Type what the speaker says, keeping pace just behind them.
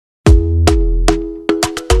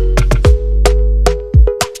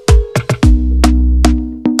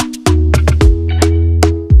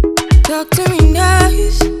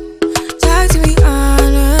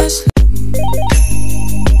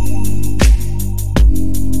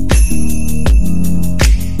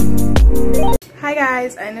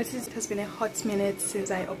guys, I noticed it has been a hot minute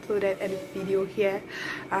since I uploaded any video here.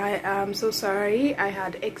 I am so sorry. I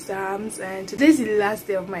had exams and today's the last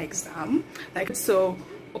day of my exam, like, so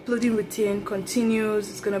uploading routine continues.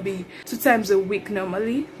 It's gonna be 2 times a week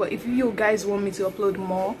normally, but if you guys want me to upload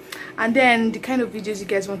more, and then the kind of videos you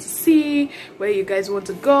guys want to see, where you guys want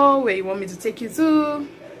to go, where you want me to take you to,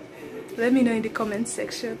 let me know in the comment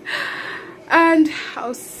section, and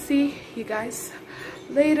I'll see you guys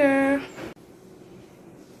later.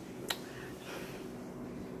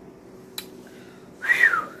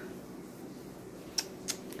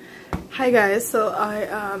 Hi guys, so I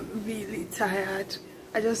am really tired.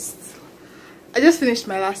 I just finished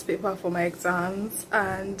my last paper for my exams,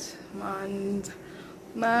 and man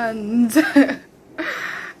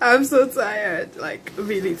I'm so tired, like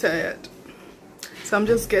really tired. So I'm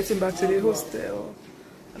just getting back to the hostel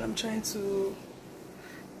and I'm trying to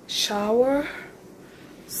shower,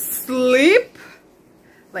 sleep,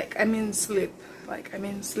 like I mean sleep, like I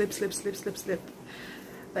mean sleep.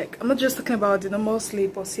 Like, I'm not just talking about the normal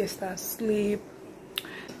sleep or siesta, sleep.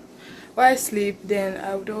 While I sleep, then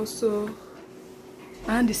I would also,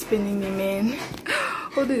 my hand is spinning me, man.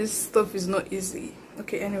 All this stuff is not easy.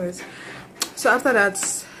 Okay, anyways, so after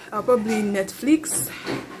that I'll probably Netflix,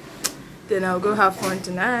 then I'll go have fun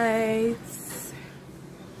tonight,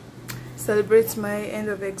 celebrate my end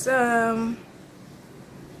of exam.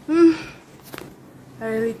 I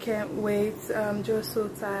really can't wait. I'm just so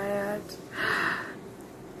tired.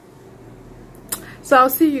 So I'll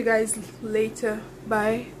see you guys later.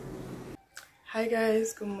 Bye. Hi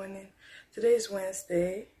guys, good morning. Today is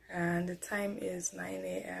Wednesday and the time is 9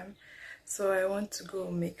 AM. So I want to go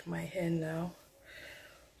make my hair now.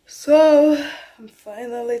 So I'm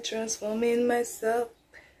finally transforming myself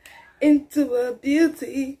into a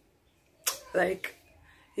beauty. Like,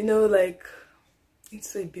 you know, like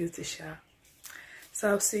into a beauty shop.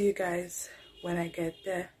 So I'll see you guys when I get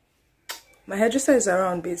there. My hairdresser is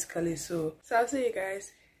around basically, so I'll see you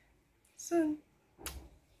guys soon.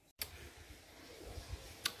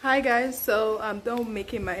 Hi guys, so I'm done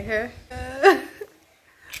making my hair.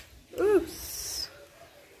 Oops,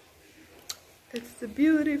 it's the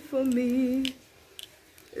beautiful me.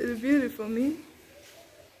 It's the beautiful me.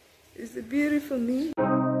 It's the beautiful me.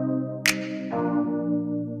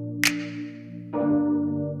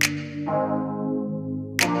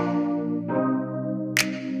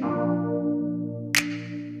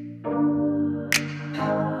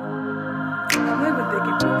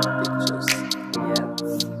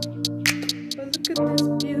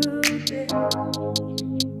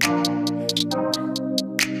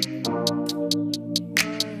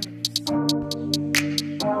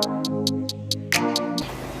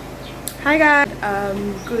 Hi guys,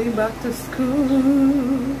 I'm going back to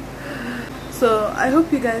school. So I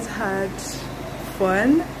hope you guys had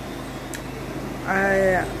fun.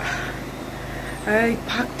 I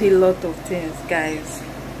packed a lot of things, guys.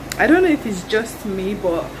 I don't know if it's just me,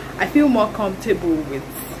 but I feel more comfortable with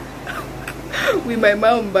my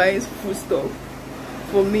mom buying food stuff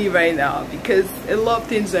for me right now, because a lot of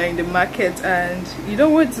things are in the market and you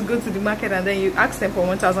don't want to go to the market and then you ask them for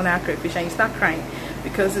 1,000 naira crayfish and you start crying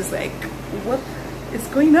because it's like, what is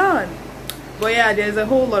going on? But yeah, there's a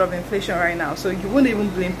whole lot of inflation right now, so you wouldn't even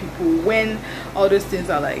blame people when all those things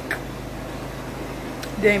are like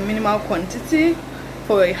they're in minimal quantity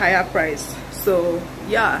for a higher price. So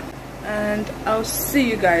yeah, and I'll see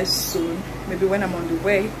you guys soon, maybe when I'm on the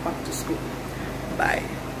way back to school. Bye.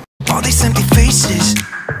 All these empty faces,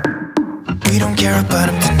 we don't care about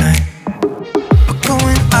them tonight. We're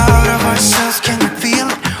going out of ourselves, can you feel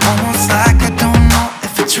it? Almost like I don't know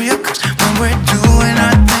if it's real, cause when we're doing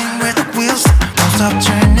our thing, we're the wheels that won't stop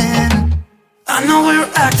turning. I know we're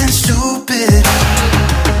acting stupid,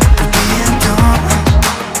 we're being dumb,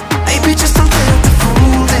 maybe just a little bit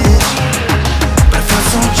foolish, but I feel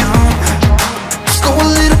so young. Let's go a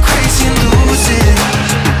little crazy and lose it.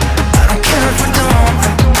 I don't care if we're dumb,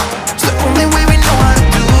 it's the only way we know how to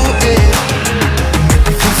do it. You make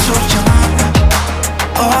me feel so young.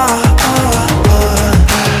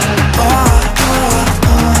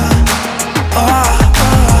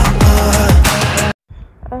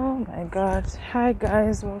 Oh my god. Hi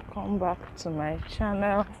guys, welcome back to my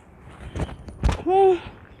channel.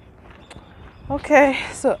 Okay,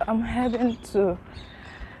 so I'm heading to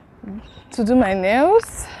do my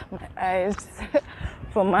nails, my eyes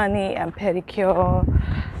for mani and pedicure.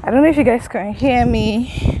 I don't know if you guys can hear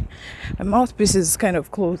me. My mouthpiece is kind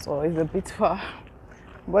of close or is a bit far,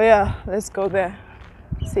 but yeah, let's go there.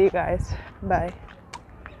 See you guys. Bye.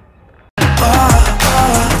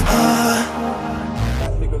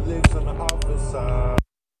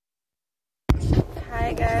 Hi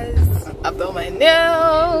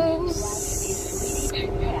nails.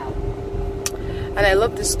 And I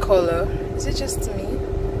love this color. Is it just me?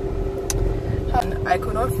 I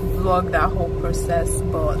could not vlog that whole process,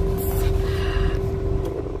 but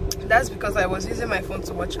that's because I was using my phone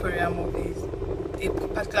to watch Korean movies, a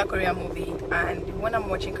particular Korean movie, and the one I'm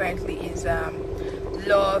watching currently is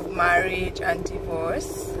Love, Marriage and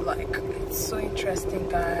Divorce. Like, it's so interesting,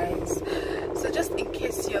 guys. So just in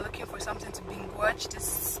case you're looking for something to binge watch,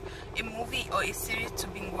 this a movie or a series to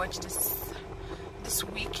binge watch this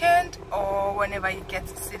weekend, or whenever you get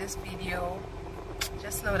to see this video,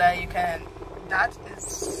 just know that you can, that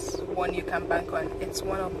is one you can bank on. It's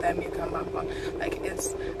one of them you can bank on. Like,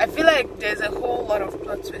 it's, I feel like there's a whole lot of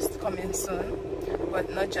plot twist coming soon, but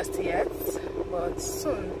not just yet, but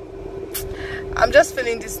soon. I'm just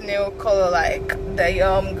feeling this nail color like the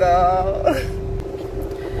young girl.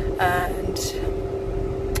 And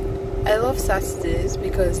I love Saturdays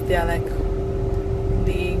because they are like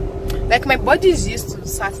my body is used to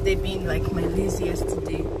Saturday being like my laziest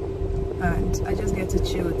day, and I just get to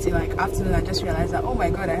chill till like afternoon. I just realize that, oh my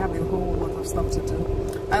god, I have a whole lot of stuff to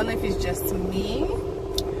do. I don't know if it's just me,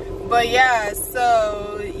 but yeah,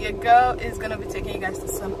 so your girl is gonna be taking you guys to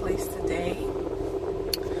some place today,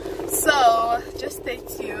 so just stay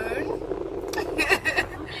tuned.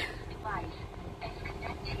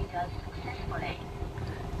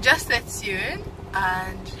 Just stay tuned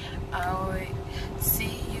and I'll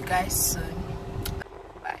see you guys soon.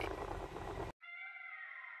 Bye.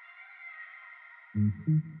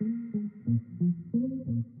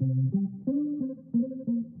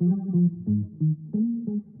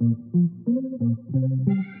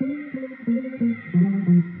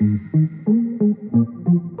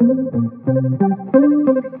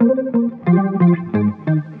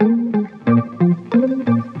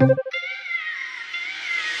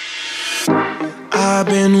 I've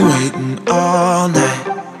been waiting all night,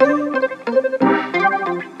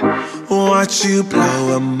 watch you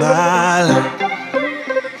blow a mile.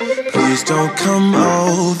 Please don't come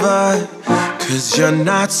over, 'cause you're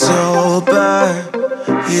not sober.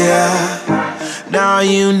 Yeah, now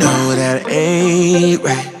you know that ain't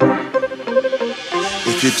right.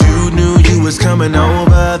 If you two knew you was coming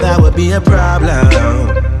over, that would be a problem.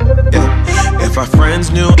 Yeah. If our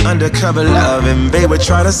friends knew undercover loving, they would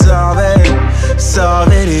try to solve it,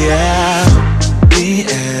 yeah. Me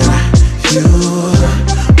and you,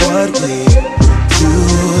 what we do,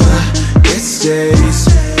 it stays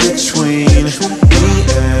between me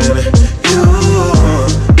and you.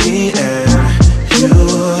 Me and you,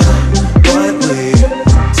 what we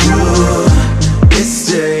do, it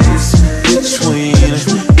stays between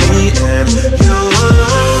me and you.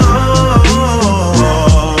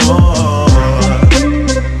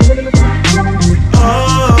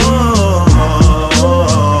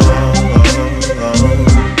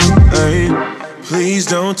 Please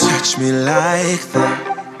don't touch me like that,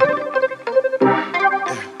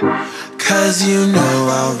 'cause you know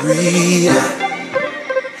I'll react.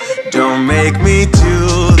 Don't make me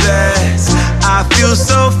do this, I feel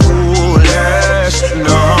so foolish.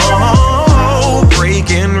 No,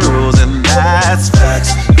 breaking rules, and that's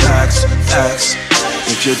facts, facts, facts.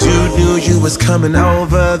 If your dude knew you was coming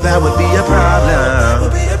over, that would be a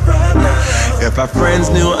problem. If our friends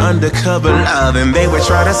knew undercover loving, they would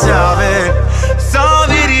try to solve it,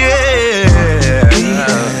 yeah. Me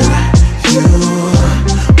and you,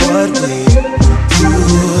 what we do,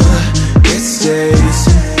 it stays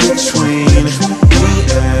between me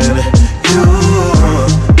and you.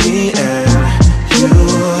 Me and you,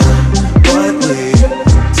 what we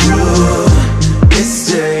do, it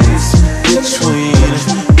stays between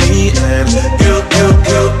me and you,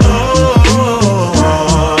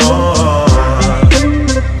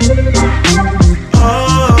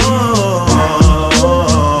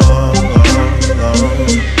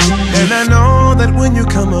 And I know that when you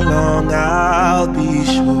come along, I'll be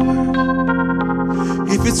sure.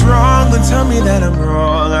 If it's wrong, then tell me that I'm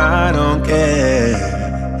wrong, I don't care.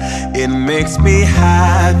 It makes me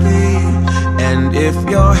happy, and if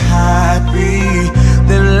you're happy,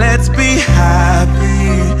 then let's be happy,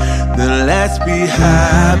 then let's be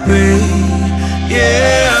happy,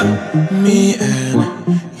 yeah. Me and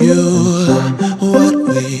you, what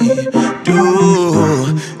we do,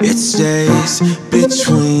 it stays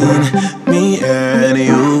between me and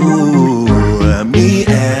you. Me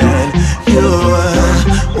and you,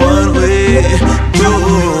 what we do,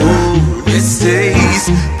 it stays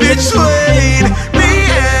between me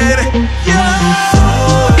and you.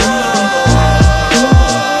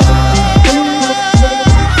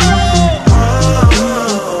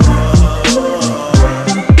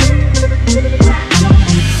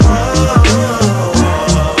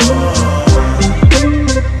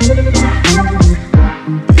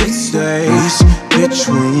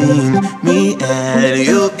 And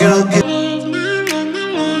you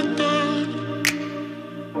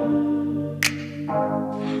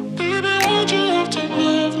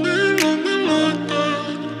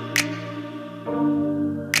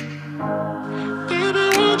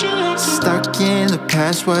stuck in the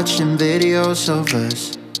past watching videos of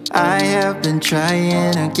us. I have been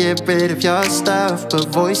trying to get rid of your stuff, but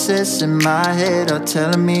voices in my head are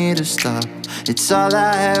telling me to stop. It's all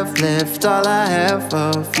I have left, all I have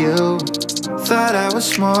of you. Thought I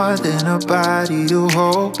was more than a body to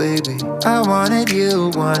hold, baby. I wanted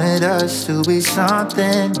you, wanted us to be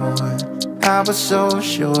something more. I was so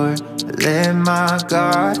sure, I let my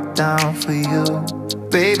guard down for you.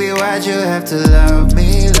 Baby, why'd you have to love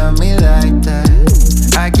me like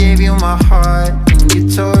that? I gave you my heart and you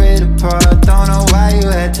tore it apart. Don't know why you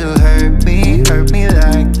had to hurt me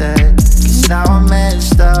like that. Cause now I'm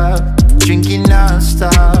messed up, drinking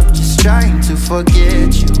non-stop, just trying to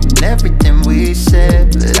forget you and everything we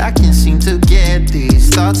said. But I can't seem to get these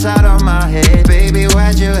thoughts out of my head. Baby,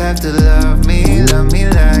 why'd you have to love me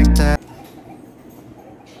like that?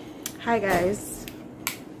 Hi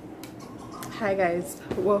guys,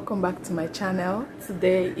 welcome back to my channel.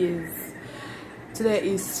 Today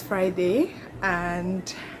is Friday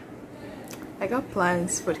and I got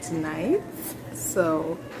plans for tonight,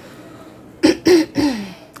 so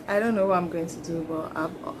I don't know what I'm going to do, but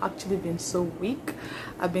I've actually been so weak.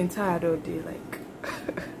 I've been tired all day. Like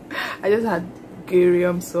I just had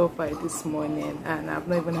Garium sulfide this morning and I've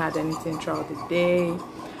not even had anything throughout the day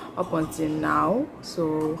up until now.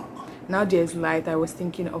 So now there's light. I was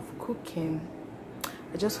thinking of cooking.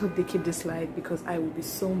 I just hope they keep this light because I will be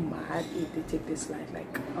so mad if they take this light.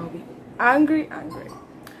 Like I'll be angry.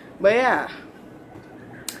 But yeah,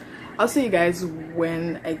 I'll see you guys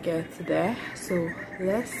when I get there. So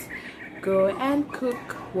let's go and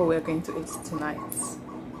cook what we're going to eat tonight.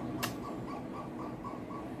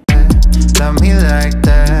 Love me like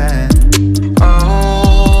that.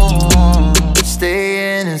 Oh,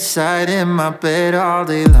 staying inside in my bed all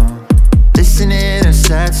day long, listening to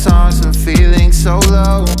sad songs and feeling so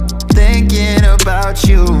low, thinking about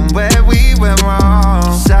you and where we went wrong.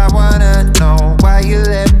 'Cause I wanna know why you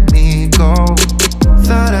let me go.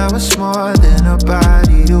 Thought I was more than a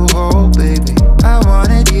body to hold, baby. I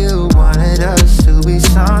wanted you, wanted us to be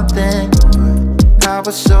something more. I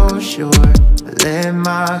was so sure, I let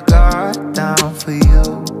my guard down for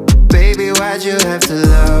you. Baby, why'd you have to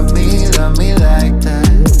love me like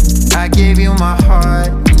that? I gave you my heart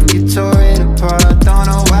and you tore it apart. Don't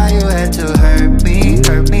know why you had to hurt me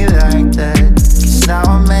like that. Cause now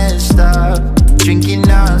I'm messed up, drinking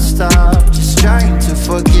non-stop, just trying to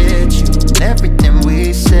forget you and everything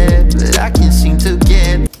we said. But I can't seem to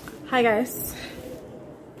get. Hi guys,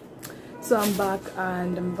 so I'm back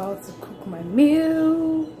and I'm about to cook my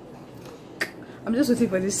meal. I'm just waiting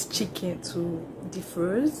for this chicken to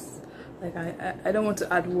defrost. Like I don't want to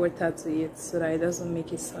add water to it so that it doesn't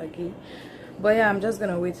make it soggy. But yeah, I'm just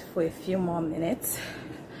gonna wait for a few more minutes.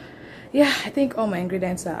 Yeah, I think all my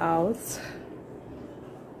ingredients are out.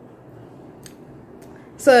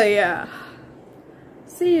 So yeah,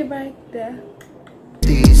 see you right there.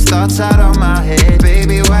 These thoughts out of my head.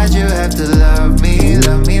 Baby, why'd you have to love me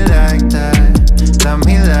like that? Love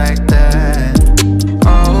me like that.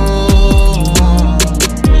 Oh,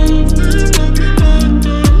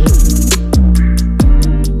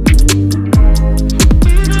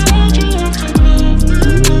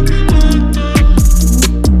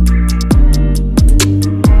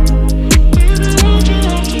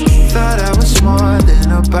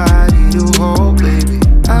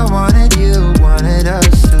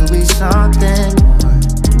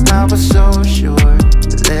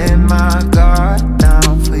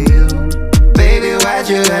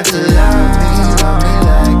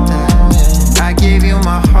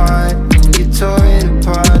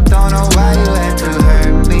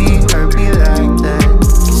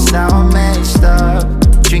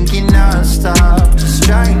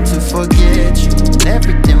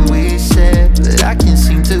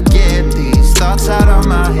 out of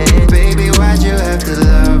my head. Baby, why'd you have to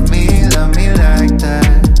love me like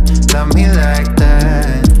that? Love me like